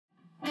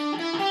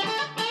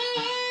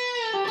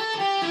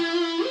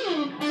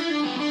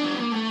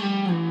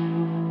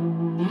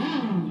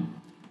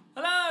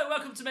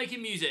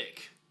making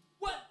music.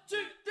 1, 2,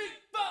 3,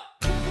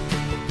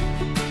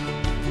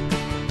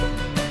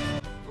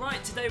 4.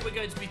 Right, today we're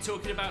going to be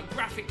talking about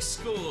graphic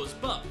scores,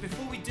 but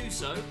before we do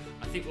so,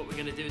 I think what we're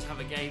going to do is have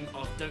a game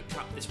of Don't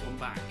Clap This One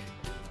Back.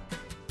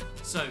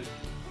 So,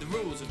 the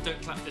rules of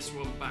Don't Clap This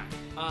One Back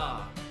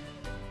are,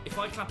 if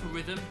I clap a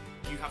rhythm,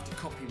 you have to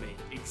copy me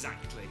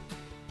exactly.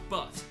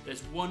 But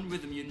there's one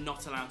rhythm you're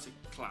not allowed to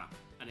clap,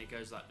 and it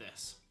goes like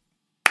this.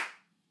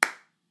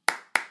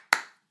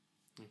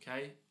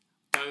 Okay?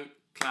 Don't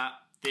clap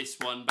this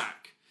one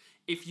back.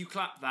 If you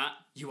clap that,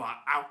 you are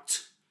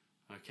out.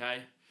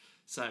 Okay?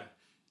 So,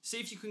 see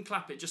if you can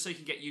clap it just so you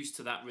can get used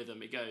to that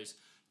rhythm. It goes,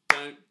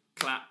 don't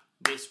clap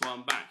this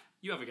one back.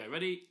 You have a go.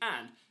 Ready?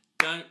 And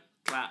don't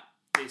clap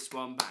this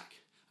one back.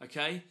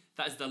 Okay?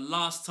 That is the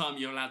last time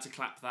you're allowed to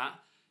clap that.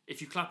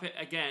 If you clap it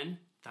again,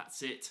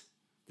 that's it.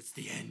 It's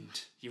the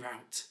end. You're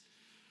out.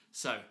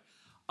 So,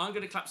 I'm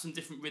going to clap some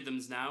different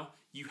rhythms now.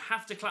 You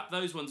have to clap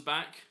those ones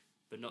back,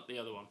 but not the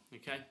other one.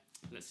 Okay?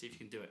 Let's see if you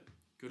can do it.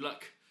 Good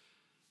luck.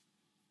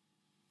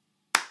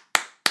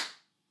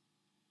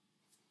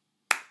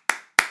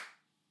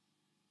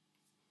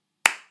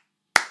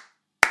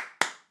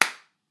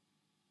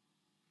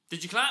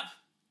 Did you clap?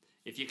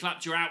 If you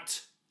clapped, you're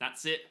out.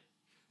 That's it.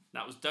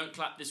 That was don't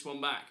clap this one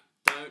back.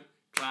 Don't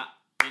clap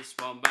this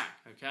one back.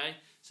 Okay?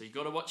 So you've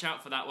got to watch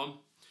out for that one.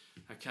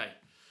 Okay.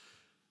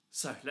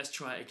 So let's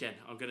try it again.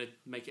 I'm going to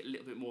make it a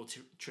little bit more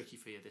tricky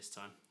for you this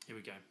time. Here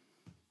we go.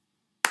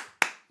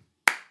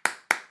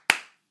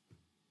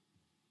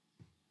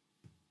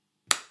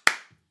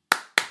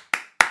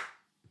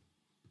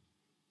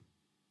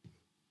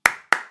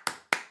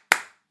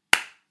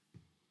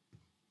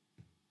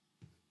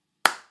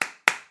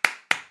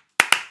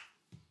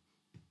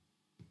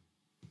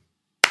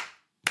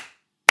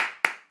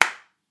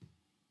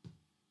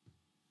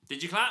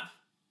 Did you clap?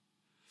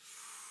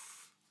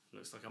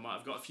 Looks like I might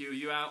have got a few of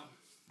you out.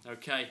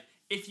 Okay,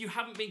 if you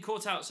haven't been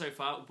caught out so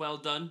far, well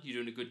done, you're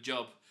doing a good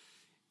job.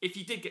 If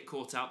you did get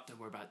caught out, don't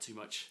worry about it too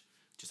much,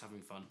 just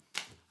having fun.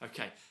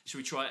 Okay, should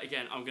we try it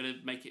again? I'm going to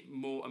make it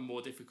more and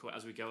more difficult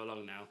as we go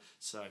along now.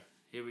 So,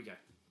 here we go.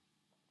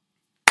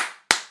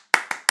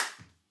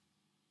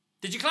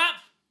 Did you clap?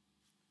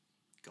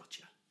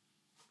 Gotcha.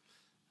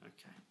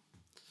 Okay,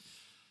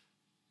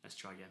 let's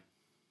try again.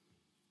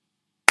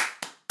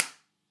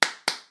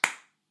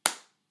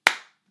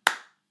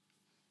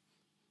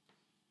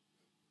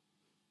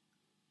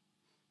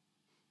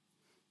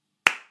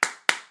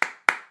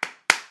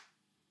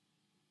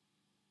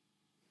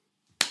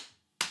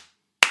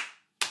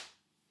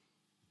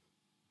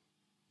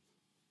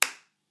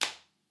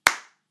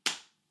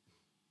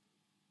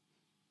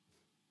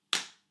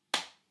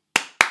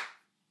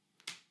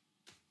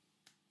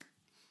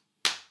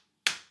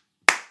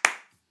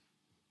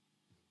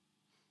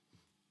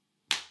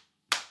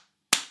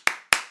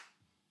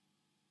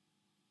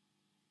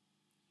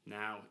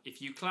 Now,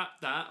 if you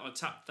clap that, or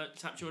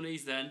tap your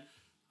knees then,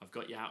 I've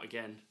got you out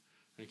again.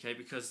 Okay,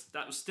 because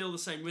that was still the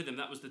same rhythm.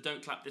 That was the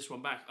don't clap this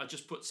one back. I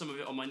just put some of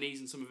it on my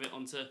knees and some of it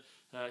onto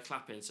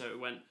clapping. So it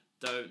went,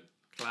 don't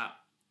clap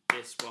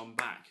this one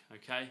back.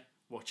 Okay,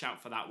 watch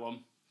out for that one.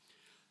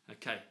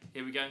 Okay,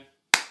 here we go.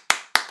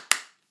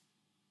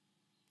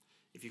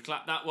 If you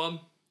clap that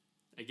one,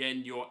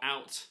 again, you're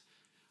out.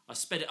 I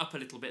sped it up a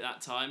little bit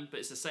that time,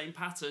 but it's the same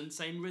pattern,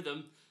 same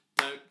rhythm.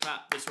 Don't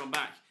clap this one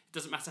back. It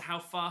doesn't matter how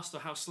fast or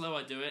how slow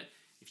I do it.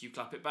 If you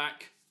clap it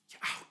back,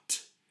 you're out.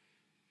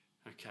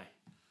 Okay,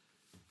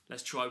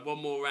 let's try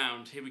one more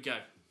round. Here we go.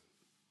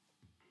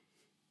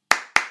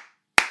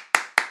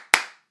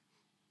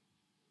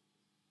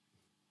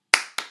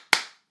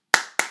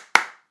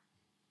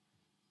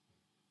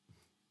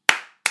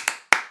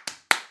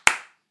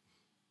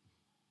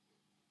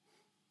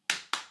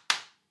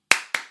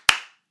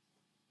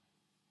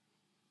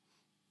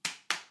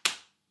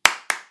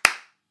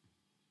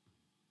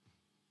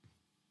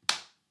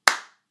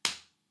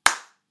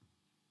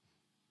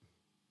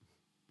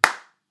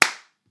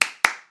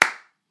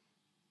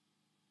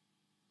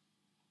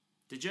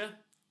 Did you?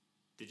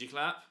 Did you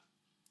clap?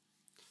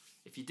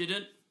 If you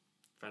didn't,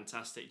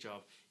 fantastic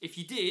job. If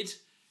you did,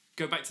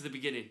 go back to the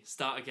beginning.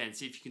 Start again.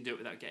 See if you can do it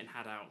without getting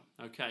had out.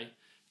 Okay,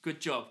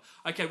 good job.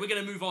 Okay, we're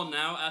going to move on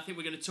now. I think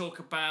we're going to talk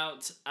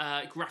about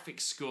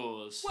graphic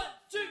scores. 1,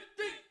 2,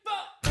 3,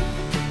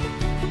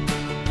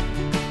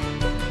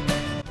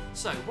 4.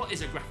 So, what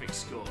is a graphic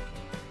score?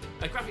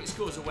 A graphic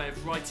score is a way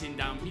of writing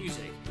down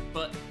music,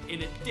 but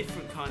in a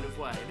different kind of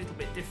way, a little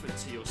bit different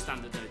to your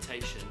standard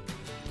notation.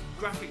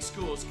 Graphic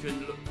scores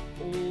can look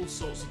all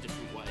sorts of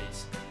different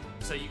ways.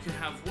 So you can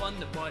have one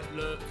that might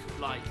look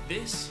like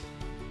this.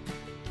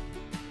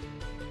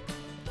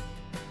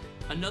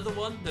 Another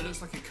one that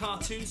looks like a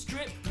cartoon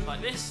strip,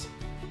 like this.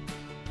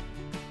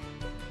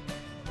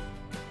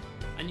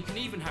 And you can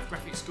even have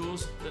graphic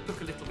scores that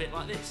look a little bit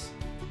like this.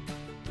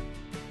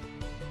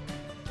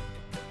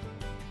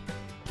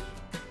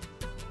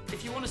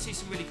 If you want to see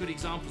some really good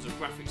examples of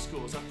graphic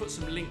scores, I've put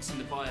some links in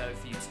the bio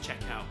for you to check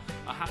out.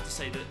 I have to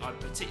say that I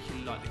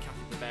particularly like the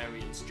Cathy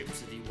Berberian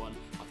Stripsody one.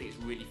 I think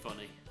it's really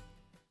funny.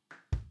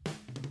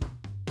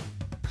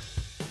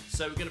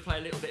 So we're going to play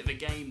a little bit of a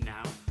game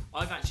now.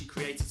 I've actually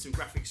created some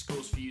graphic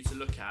scores for you to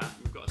look at.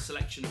 We've got a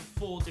selection of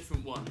 4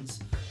 different ones.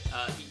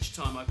 Each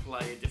time I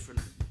play a different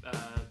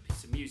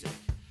piece of music.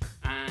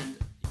 And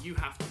you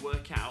have to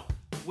work out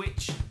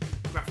which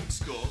graphic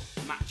score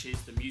matches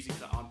the music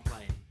that I'm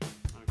playing.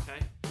 Okay?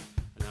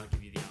 And then I'll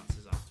give you the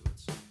answers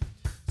afterwards.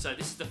 So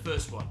this is the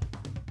first one.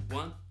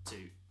 1,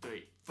 2,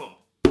 3, 4.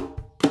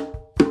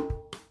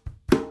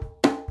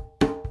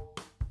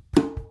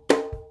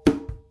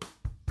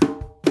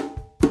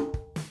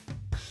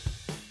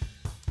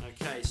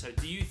 Okay, so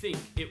do you think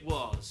it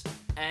was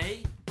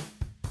A,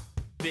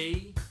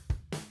 B,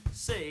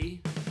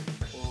 C,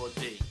 or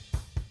D?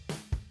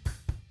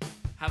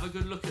 Have a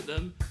good look at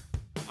them.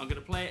 I'm going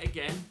to play it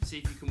again, see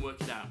if you can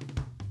work it out.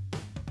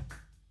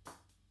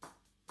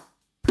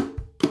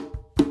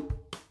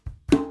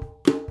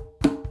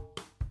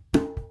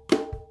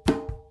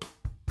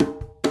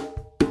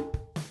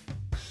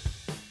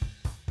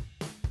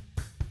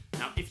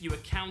 Now, if you were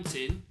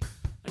counting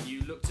and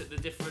you looked at the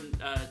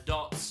different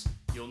dots,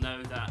 you'll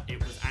know that it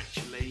was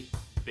actually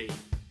B.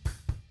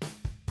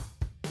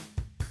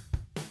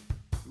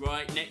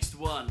 Right, next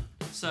one.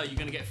 So you're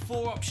going to get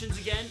 4 options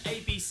again, A,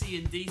 B, C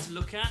and D to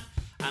look at,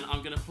 and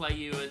I'm going to play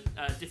you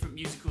a different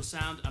musical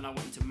sound and I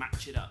want you to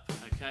match it up,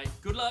 okay?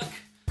 Good luck,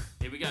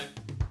 here we go.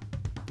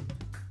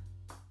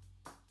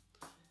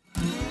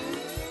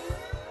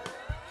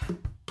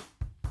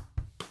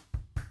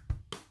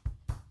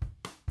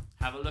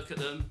 Have a look at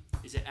them.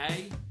 Is it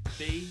A,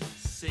 B,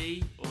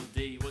 C or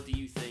D? What do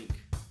you think?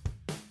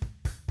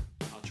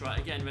 I'll try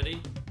it again,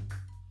 ready?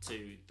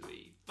 2,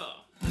 3, 4.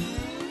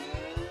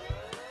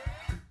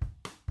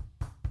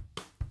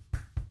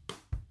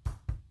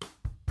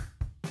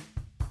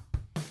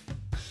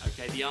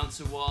 Okay, the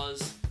answer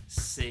was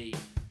C.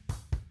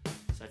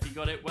 So if you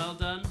got it, well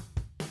done.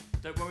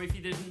 Don't worry if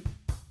you didn't.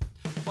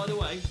 By the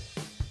way,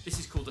 this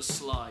is called a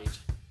slide.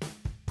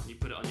 You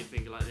put it on your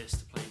finger like this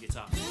to play your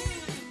guitar.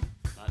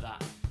 Like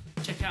that.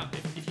 Check out,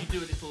 if you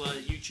do a little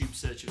YouTube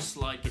search of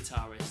slide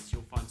guitarists,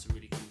 you'll find some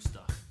really cool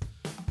stuff.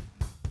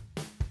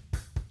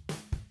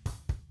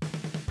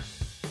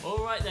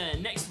 Alright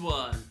then, next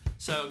one.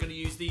 So I'm going to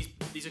use these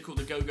are called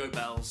the go-go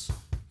bells. I'm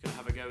going to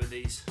have a go with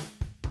these.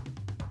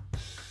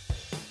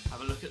 Have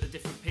a look at the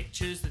different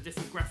pictures, the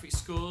different graphic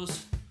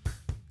scores.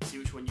 See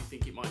which one you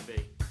think it might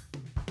be.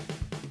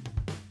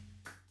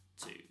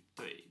 2,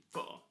 3,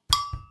 4.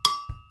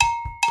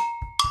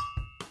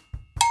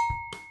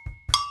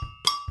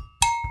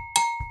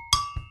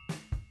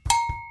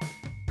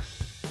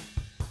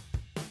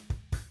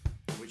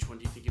 Which one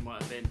do you think it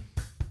might have been?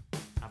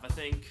 Have a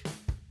think.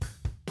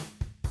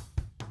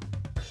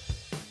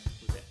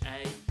 Was it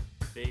A,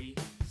 B,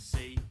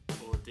 C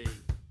or D?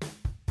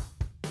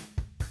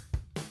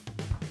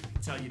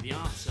 Tell you the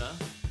answer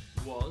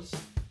was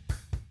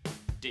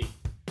D.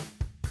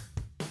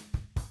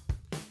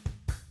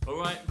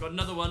 Alright, we've got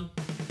another one.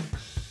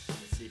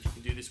 Let's see if you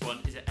can do this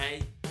one. Is it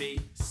A, B,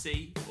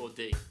 C or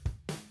D?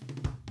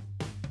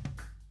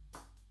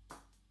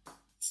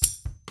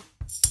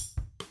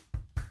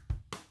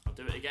 I'll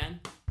do it again.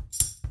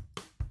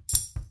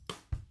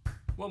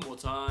 One more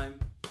time.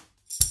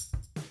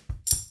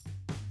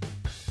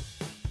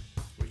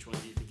 Which one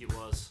do you think it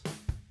was?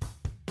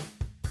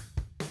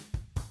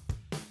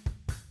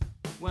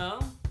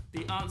 Well,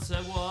 the answer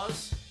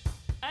was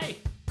A.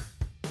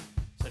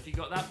 So if you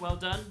got that, well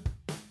done.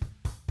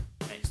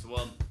 Next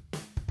one.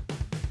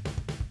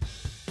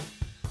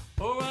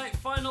 Alright,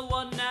 final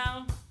one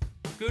now.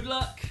 Good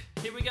luck.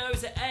 Here we go.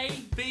 Is it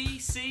A, B,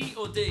 C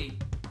or D?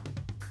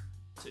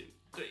 2,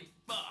 3,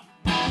 4.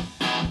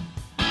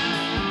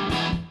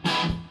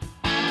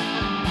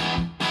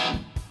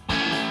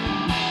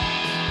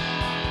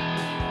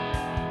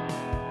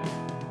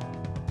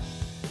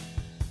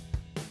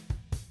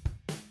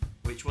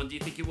 Which one do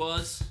you think it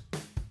was?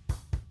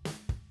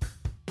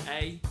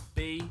 A,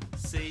 B,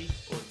 C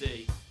or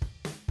D?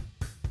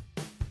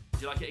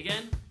 Would you like it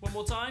again? One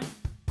more time?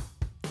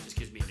 Just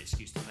gives me an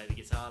excuse to play the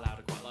guitar loud.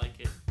 I quite like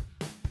it.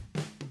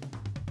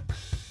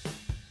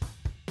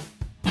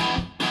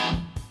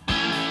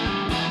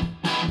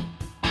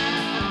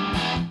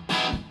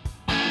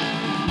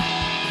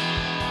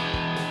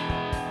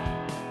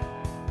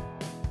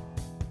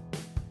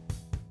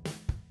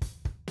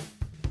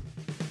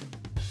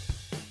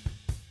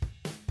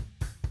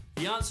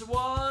 The answer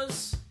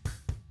was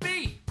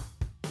B.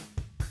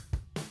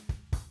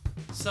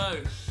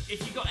 So,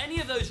 if you got any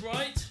of those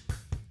right,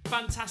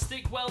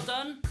 fantastic, well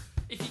done.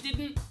 If you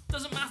didn't,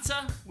 doesn't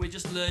matter. We're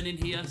just learning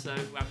here, so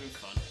we're having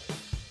fun.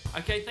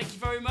 Okay, thank you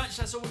very much.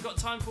 That's all we've got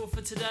time for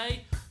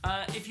today.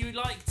 If you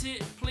liked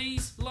it,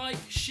 please like,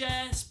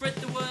 share, spread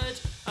the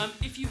word.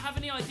 If you have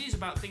any ideas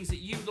about things that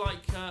you'd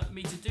like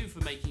me to do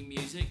for making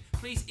music,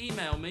 please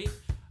email me.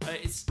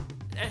 It's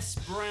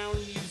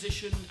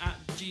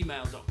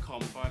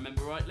sbrownmusician@gmail.com if I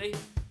remember rightly.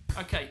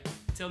 Okay,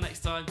 till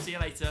next time, see you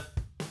later.